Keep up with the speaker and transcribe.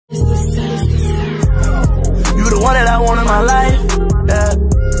that I want in my life, yeah.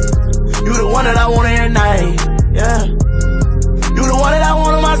 You the one that I want every night, yeah. You the one that I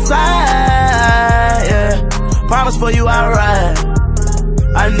want on my side, yeah. Promise for you I'll ride.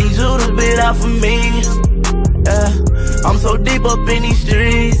 I need you to be there for me, yeah. I'm so deep up in these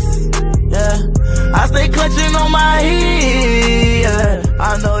streets, yeah. I stay clutching on my heat, yeah.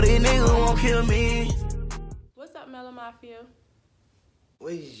 I know these niggas won't kill me. What's up, Mellow Mafia?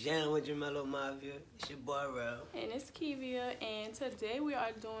 What's jam with your Mellow Mafia? It's your boy Rell. And it's Kevia, and today we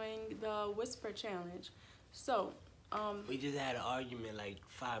are doing the Whisper Challenge. So, we just had an argument like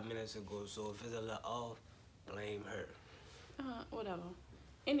 5 minutes ago, so if it's a little off, blame her. Whatever.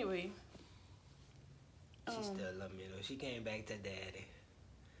 Anyway. She still love me though. She came back to daddy.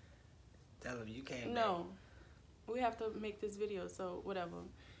 Tell him you came back. No. We have to make this video, so whatever.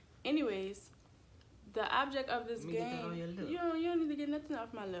 Anyways, the object of this game. Get that on your lip. You don't need to get nothing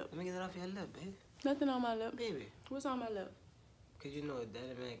off my lip. Let me get that off your lip, babe. Nothing on my lip. Baby. What's on my lip? Cause you know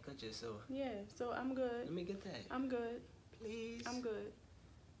daddy man cut you, so. Yeah, so I'm good. Let me get that. I'm good. Please. I'm good.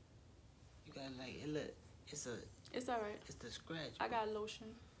 You got like it look. It's alright. It's the scratch. I got lotion.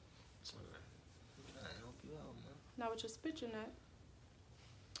 Alright. I'm trying to help you out, man. Not with your spit, you're not.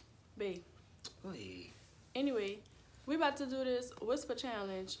 Babe. Go ahead. Anyway, we about to do this Whisper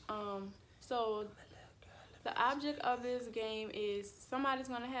Challenge. So the object of this game is somebody's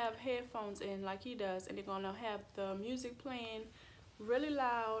gonna have headphones in like he does, and they're gonna have the music playing really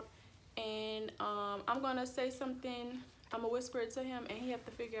loud, and I'm gonna say something, I'm gonna whisper it to him, and he have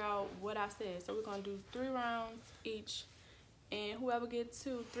to figure out what I said. So we're gonna do 3 rounds each, and whoever gets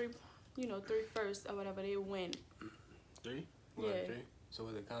three first or whatever, they win. 3? Yeah. 3? So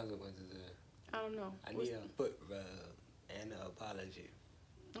what the consequences is? I don't know. I need a foot rub and an apology.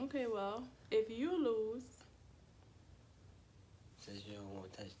 Okay, well, if you lose, since you don't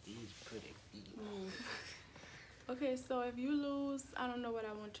want to touch these pretty feet. Okay, so if you lose, I don't know what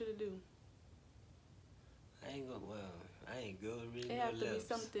I want you to do. I ain't good reading It your have to lips. be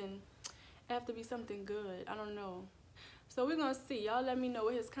something. It have to be something good. I don't know. So we're gonna see. Y'all let me know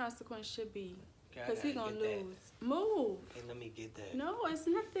what his consequence should be, cause he gonna lose. Move. Hey, let me get that. No, it's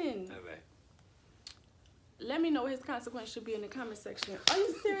nothing. All right. Let me know what his consequence should be in the comment section. Are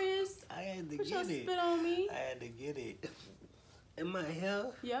you serious? I had to Put get your it. spit on me. I had to get it. In my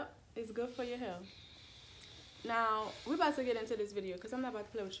hair? Yep, it's good for your health. Now we're about to get into this video, cause I'm not about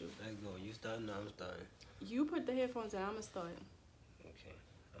to play with you. Let's go. You starting? No, I'm starting. You put the headphones in. I'ma start. Okay.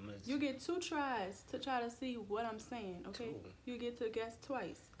 I'm gonna. You get 2 tries to try to see what I'm saying, okay? 2. You get to guess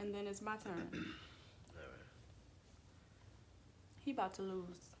twice, and then it's my turn. Alright. He about to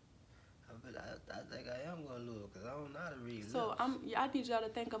lose. I think I am gonna lose because I don't know how to read lips. So I need y'all to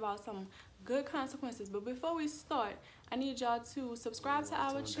think about some good consequences. But before we start, I need y'all to subscribe to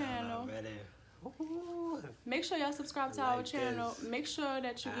our channel. Make sure y'all subscribe to our channel. Make sure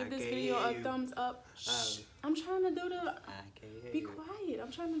that you give this video a thumbs up. Shh. I'm trying to do the... Be quiet.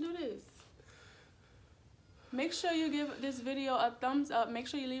 I'm trying to do this. Make sure you give this video a thumbs up. Make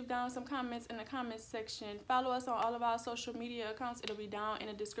sure you leave down some comments in the comments section. Follow us on all of our social media accounts. It'll be down in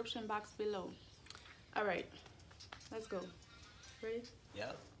the description box below. All right. Let's go. Ready?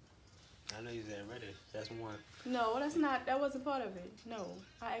 Yep. I know you said ready. That's 1. No, that's not. That wasn't part of it. No.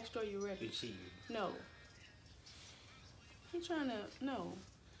 I asked you, are you ready? You cheating. No. He trying to... No.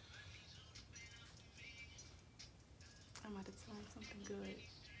 I'm about to tell him something good.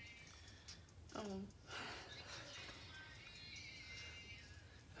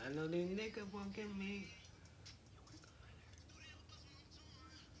 I know these niggas won't get me.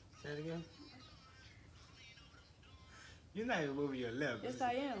 Say it again. You're not even moving your lips. Yes,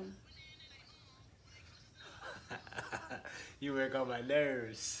 I am. You work on my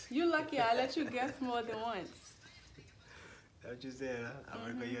nerves. You lucky I let you guess more than once. That's what you said, huh? I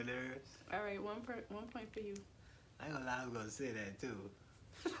work on your nerves. All right, 1 point for you. I ain't gonna lie, I was gonna say that too.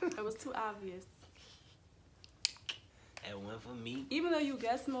 It was too obvious. And 1 for me. Even though you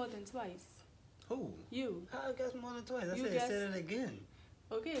guessed more than twice. Who? You. How I guess more than twice? I You said guessed- say it again.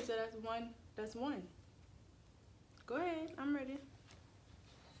 Okay, so that's 1. That's 1. Go ahead. I'm ready.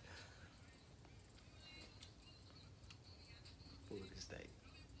 Booty steak.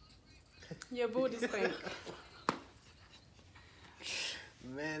 Your booty stink.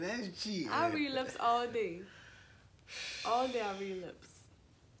 Man, that's cheating. I read lips all day. All day I read lips.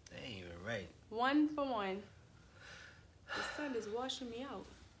 That ain't even right. 1 for 1. The sun is washing me out.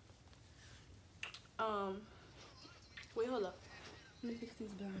 Wait, hold up. Let me fix these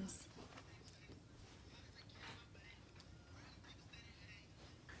blinds.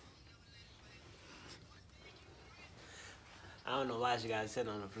 I don't know why she got to sit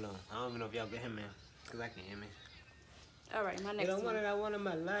on the floor. I don't even know if y'all can hear me, because I can hear me. All right, my next You one. don't want it, I want in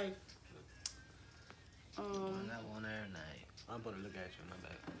my life. Um, I want every night. I'm gonna look at you in my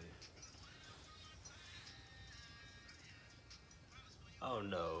back. Oh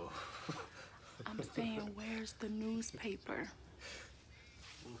no. I'm saying, where's the newspaper?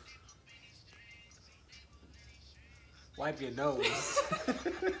 Wipe your nose.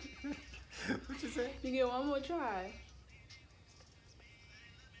 What you say? You get one more try.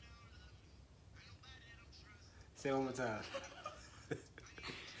 Say it one more time.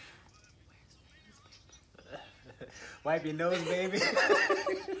 Wipe your nose, baby. Say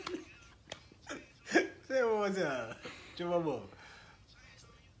it one more time. Do one more.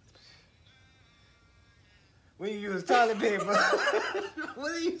 When you use toilet paper.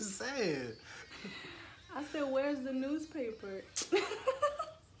 What are you saying? I said, where's the newspaper?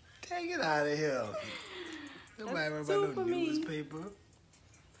 Take it out of here. Nobody worry about no newspaper.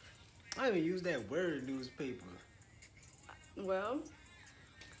 I don't even use that word, newspaper. Well,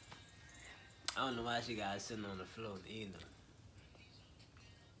 I don't know why she got it sitting on the floor either.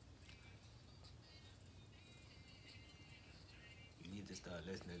 You need to start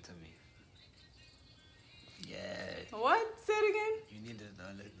listening to me. Yeah. what? Say it again. You need to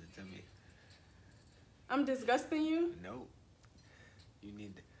start listening to me. I'm disgusting you? Nope. You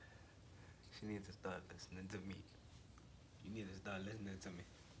need to. She needs to start listening to me. You need to start listening to me.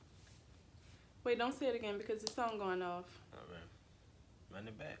 Wait, don't say it again because the song going off. Alright. Run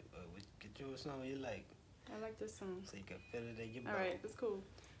it back. Get you a song you like. I like this song. So you can feel it in your body. Alright, that's cool.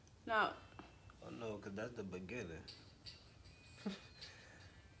 Now, Oh no, because that's the beginning.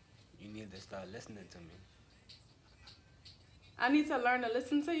 You need to start listening to me. I need to learn to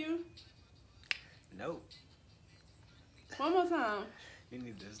listen to you. Nope. One more time. You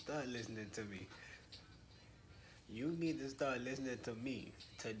need to start listening to me. You need to start listening to me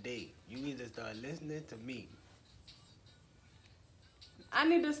today. You need to start listening to me. I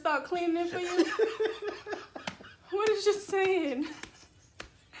need to start cleaning for you. What is you saying?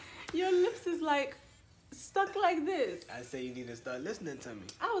 Your lips is like stuck like this. I say you need to start listening to me.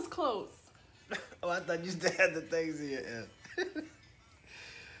 I was close. Oh, I thought you still had the things in your ear.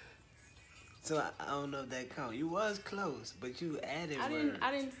 So I don't know if that count. You was close, but you added words.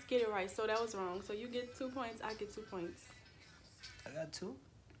 I didn't get it right, so that was wrong. So you get 2 points, I get 2 points. I got 2?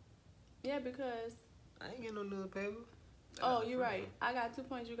 Yeah, because I ain't get no newspaper. oh, you're right. I got 2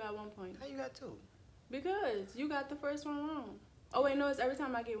 points, you got 1 point. How you got 2? Because you got the first one wrong. Oh wait, no, it's every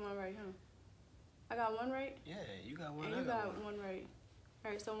time I get one right, huh? I got 1 right? Yeah, you got 1. And you got 1 right.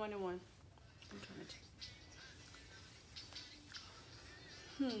 Alright, so 1 and 1. I'm trying to check.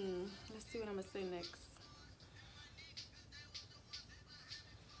 Let's see what I'm gonna say next.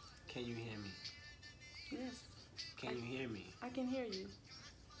 Can you hear me? Yes. Can you hear me? I can hear you.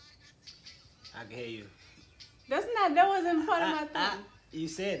 I can hear you. That wasn't part of my thing. You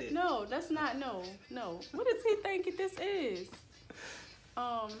said it. No, that's not, no. What does he think this is?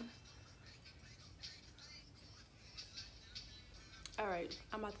 Alright,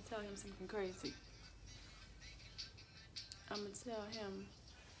 I'm about to tell him something crazy. I'm gonna tell him,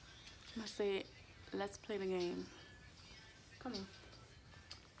 I'm gonna say, let's play the game. Come on.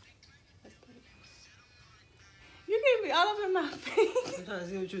 Let's play the game. You gave me all up in my face. I'm trying to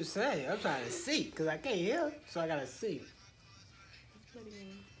see what you say. I'm trying to see, because I can't hear, so I gotta see. Let's play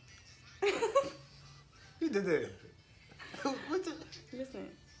the game. You did that. What the? Listen.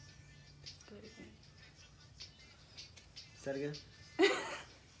 Let's play the game. Say it again. Let's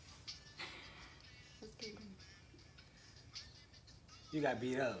play the game. You got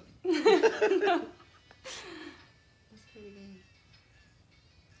beat up. No. Let's play the game.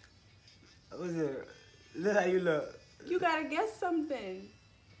 What's it? Look how you look. You gotta guess something.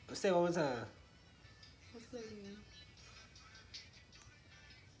 Say it one more time. Let's play the game.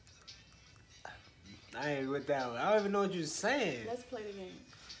 I ain't with that one. I don't even know what you're saying. Let's play the game.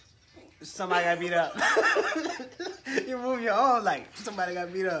 Somebody got beat up. You move your arm like somebody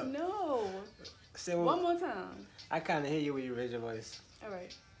got beat up. No. Say One more time. I kind of hear you when you raise your voice. All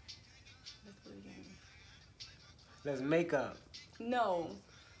right. Let's play the game. Let's make up. No.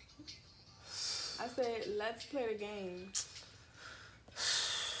 I said, let's play the game.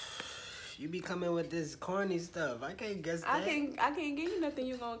 You be coming with this corny stuff. I can't guess that. I can't give you nothing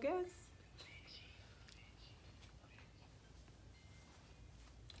you gonna guess.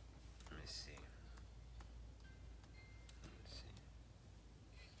 Let me see.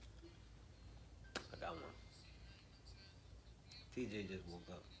 I got one. TJ just woke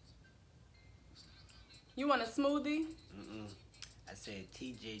up. You want a smoothie? I said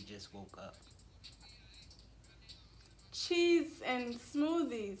TJ just woke up. Cheese and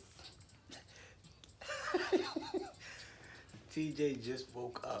smoothies. TJ just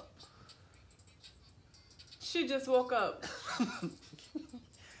woke up. She just woke up.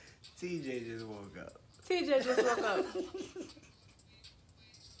 TJ just woke up. TJ just woke up.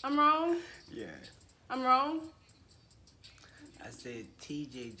 I'm wrong? Yeah. I'm wrong? I said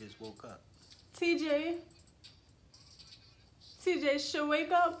TJ just woke up. TJ should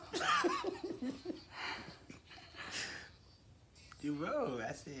wake up. You wrong.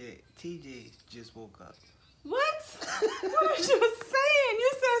 I said TJ just woke up. What? What did you saying?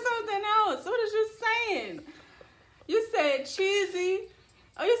 You said something else. What did you saying? You said cheesy.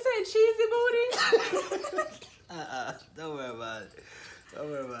 Oh, you said cheesy booty? Don't worry about it. Don't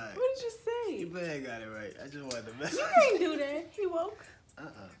worry about it. What did you say? You better got it right. I just wanted to mess You with can't do that. He woke.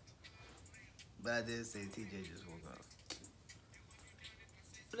 But I did say TJ just woke up.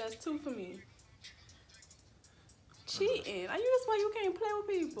 That's 2 for me. Cheating. Are you? That's why you can't play with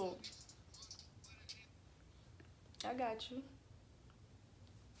people. I got you.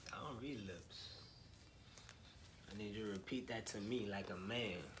 I don't read lips. I need you to repeat that to me like a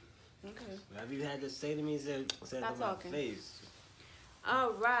man. Okay. Whatever you had to say to me, say it to my face.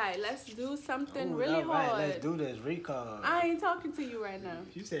 All right, let's do something really all right, hard. let's do this. Retard. I ain't talking to you right now.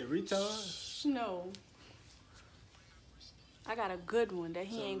 You said retard? Shh, no. I got a good one that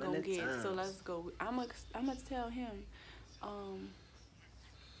he ain't gonna get. So let's go. I'm gonna tell him.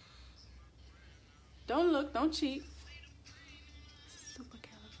 Don't look. Don't cheat.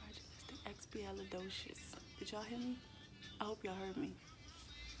 Supercalifragilisticexpialidocious. Did y'all hear me? I hope y'all heard me.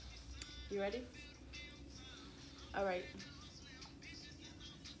 You ready? All right.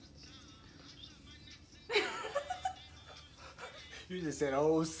 You just said a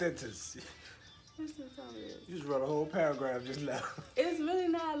whole sentence. You just wrote a whole paragraph just now. It's really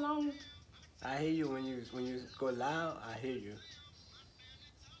not long. I hear you when you go loud. I hear you.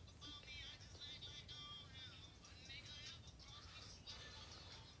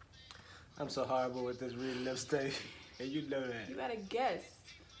 I'm so horrible with this reading lips thing, and you know that. You gotta guess.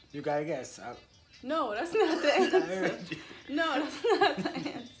 You gotta guess. No, that's not the answer. No, that's not the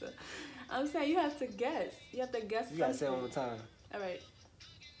answer. I'm saying you have to guess. You have to guess. You gotta say it one more time. All right.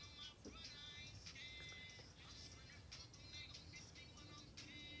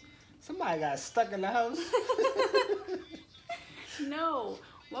 Somebody got stuck in the house. No,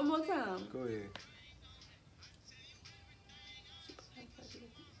 one more time. Go ahead.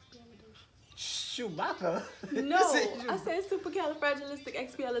 Chewbacca? No, I said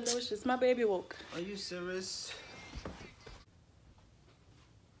supercalifragilisticexpialidocious. My baby woke. Are you serious?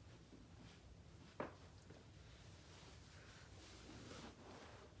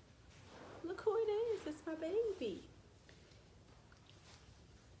 Look who it is. It's my baby.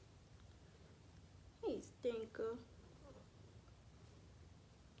 Hey, stinker.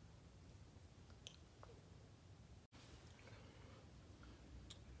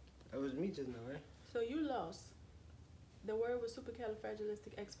 That was me just now, right? So you lost. The word was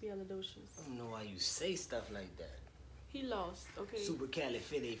supercalifragilisticexpialidocious. I don't know why you say stuff like that. He lost, okay?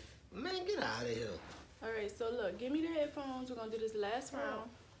 Supercalifragilistic. Man, get out of here. All right, so look, give me the headphones. We're going to do this last round.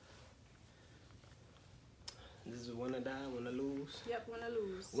 This is winner die, winner lose? Yep, winner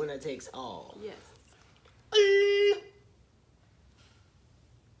lose. Winner takes all. Yes.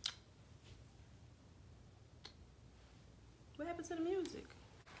 What happened to the music?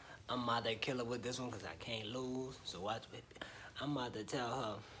 I'm about to kill her with this one because I can't lose. So watch it. I'm about to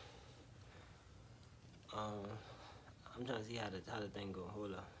tell her. I'm trying to see how the thing go.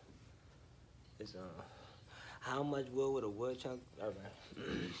 Hold up. It's how much wood would a woodchuck? All right.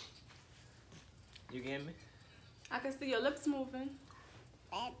 You get me? I can see your lips moving.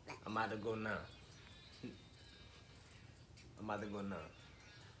 I'm about to go now. I'm about to go now.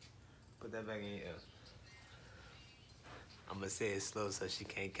 Put that back in your ear. I'm gonna say it slow so she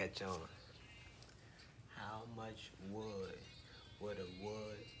can't catch on. How much wood would a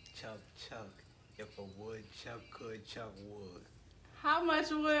woodchuck chuck if a woodchuck could chuck wood? How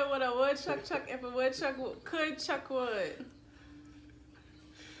much wood would a woodchuck chuck if a woodchuck could chuck wood?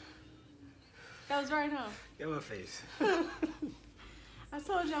 That was right, huh? Get my face. I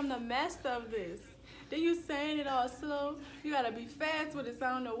told you I'm the master of this. Then you saying it all slow. You gotta be fast with it so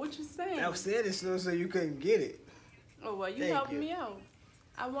I don't know what you're saying. I said it slow so you couldn't get it. Oh, well, you helping me out.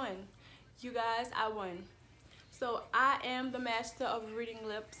 I won. You guys, I won. So I am the master of reading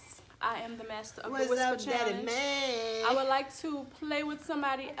lips. I am the master of the whisper challenge. Man? I would like to play with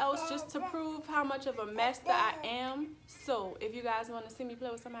somebody else just to prove how much of a master I am. So if you guys want to see me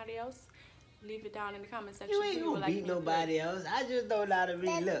play with somebody else, leave it down in the comment section. You ain't gonna beat nobody else. I just don't know how to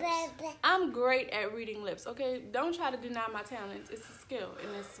read lips. I'm great at reading lips, okay? Don't try to deny my talents. It's a skill,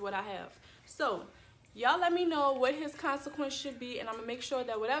 and it's what I have. So Y'all let me know what his consequence should be, and I'm gonna make sure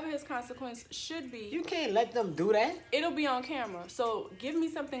that whatever his consequence should be, You can't let them do that. it'll be on camera. So give me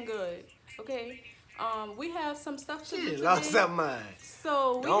something good, okay? We have some stuff to do She today. lost her mind.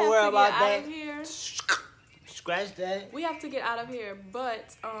 So we Don't have worry to about get that. out of here. Scratch that. We have to get out of here,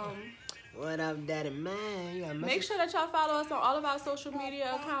 but What up, daddy man? You got make sure that y'all follow us on all of our social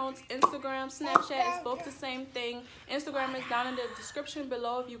media accounts. Instagram, Snapchat is both the same thing. Instagram is down in the description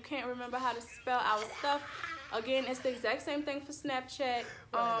below if you can't remember how to spell our stuff. Again, it's the exact same thing for Snapchat.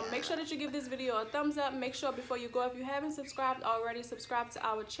 Make sure that you give this video a thumbs up. Make sure before you go, if you haven't subscribed already, subscribe to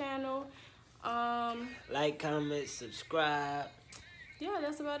our channel. Like, comment, subscribe. Yeah,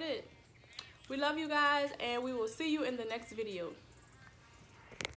 that's about it. We love you guys, and we will see you in the next video.